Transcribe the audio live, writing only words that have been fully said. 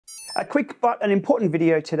A quick but an important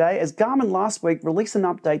video today, as Garmin last week released an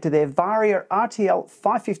update to their Varia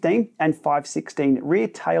RTL515 and 516 rear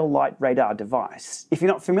tail light radar device. If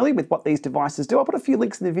you're not familiar with what these devices do, I'll put a few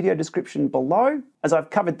links in the video description below, as I've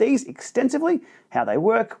covered these extensively, how they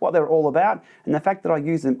work, what they're all about, and the fact that I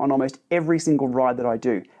use them on almost every single ride that I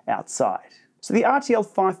do outside. So the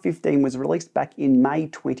RTL515 was released back in May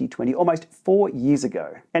 2020, almost 4 years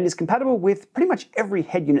ago, and is compatible with pretty much every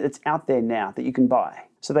head unit that's out there now that you can buy.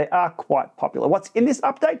 So they are quite popular. What's in this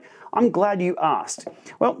update? I'm glad you asked.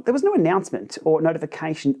 Well, there was no announcement or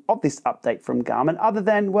notification of this update from Garmin other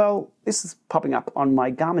than, well, this is popping up on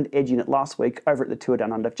my Garmin EDGE unit last week over at the Tour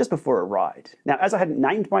Down Under just before a ride. Now, as I hadn't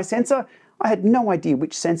named my sensor, I had no idea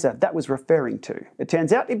which sensor that was referring to. It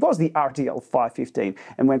turns out it was the RTL515,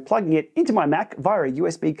 and when plugging it into my Mac via a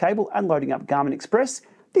USB cable and loading up Garmin Express,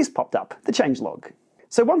 this popped up, the changelog.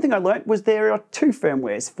 So one thing I learnt was there are two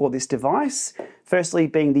firmwares for this device. Firstly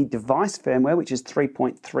being the device firmware, which is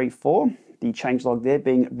 3.34, the changelog there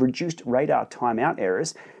being reduced radar timeout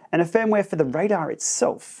errors, and a firmware for the radar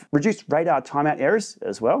itself. Reduced radar timeout errors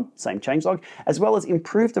as well, same changelog, as well as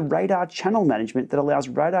improve the radar channel management that allows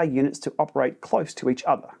radar units to operate close to each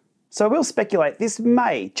other. So I will speculate this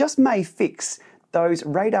may, just may fix those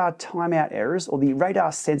radar timeout errors, or the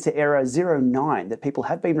radar sensor error 09 that people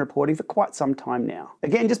have been reporting for quite some time now.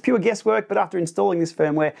 Again, just pure guesswork, but after installing this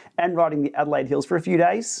firmware and riding the Adelaide Hills for a few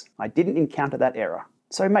days, I didn't encounter that error.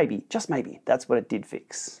 So maybe, just maybe, that's what it did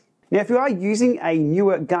fix. Now, if you are using a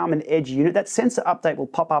newer Garmin EDGE unit, that sensor update will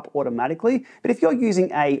pop up automatically, but if you're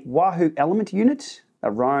using a Wahoo Element unit, a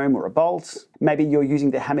Roam or a Bolt, maybe you're using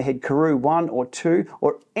the Hammerhead Karoo 1 or 2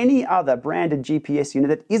 or any other branded GPS unit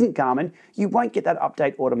that isn't Garmin, you won't get that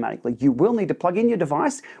update automatically. You will need to plug in your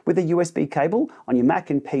device with a USB cable on your Mac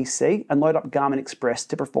and PC and load up Garmin Express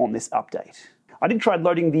to perform this update. I did try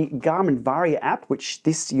loading the Garmin Varia app, which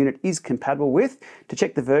this unit is compatible with, to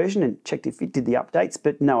check the version and checked if it did the updates,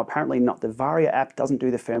 but no, apparently not. The Varia app doesn't do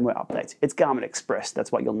the firmware updates. It's Garmin Express,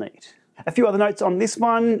 that's what you'll need. A few other notes on this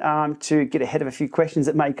one to get ahead of a few questions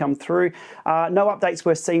that may come through. No updates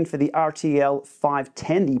were seen for the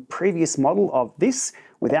RTL510, the previous model of this,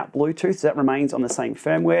 without Bluetooth, so that remains on the same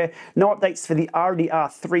firmware. No updates for the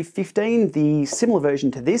RDR315, the similar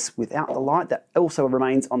version to this, without the light, that also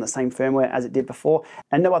remains on the same firmware as it did before.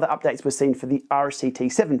 And no other updates were seen for the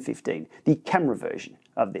RCT715, the camera version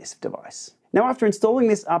of this device. Now, after installing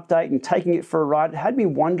this update and taking it for a ride, it had me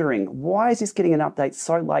wondering, why is this getting an update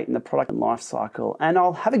so late in the product life cycle? And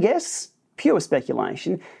I'll have a guess, pure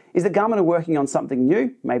speculation, is that Garmin are working on something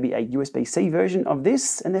new, maybe a USB-C version of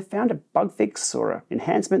this, and they've found a bug fix or an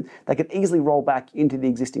enhancement that could easily roll back into the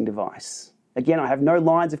existing device. Again, I have no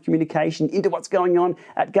lines of communication into what's going on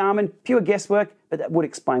at Garmin, pure guesswork, but that would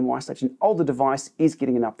explain why such an older device is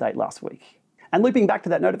getting an update last week. And looping back to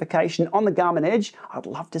that notification on the Garmin EDGE, I'd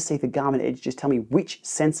love to see the Garmin EDGE just tell me which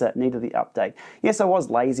sensor needed the update. Yes, I was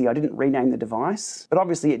lazy, I didn't rename the device, but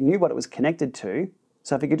obviously it knew what it was connected to.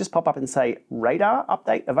 So if it could just pop up and say radar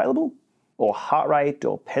update available, or heart rate,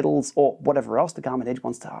 or pedals, or whatever else the Garmin EDGE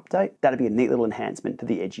wants to update, that'd be a neat little enhancement to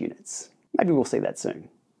the EDGE units. Maybe we'll see that soon.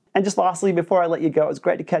 And just lastly, before I let you go, it was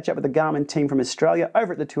great to catch up with the Garmin team from Australia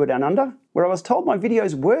over at the Tour Down Under, where I was told my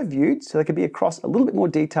videos were viewed so they could be across a little bit more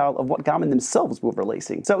detail of what Garmin themselves were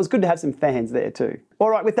releasing. So it was good to have some fans there too. All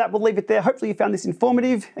right, with that, we'll leave it there. Hopefully you found this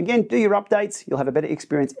informative. Again, do your updates. You'll have a better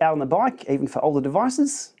experience out on the bike, even for older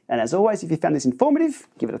devices. And as always, if you found this informative,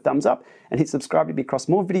 give it a thumbs up and hit subscribe to be across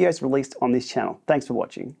more videos released on this channel. Thanks for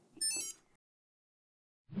watching.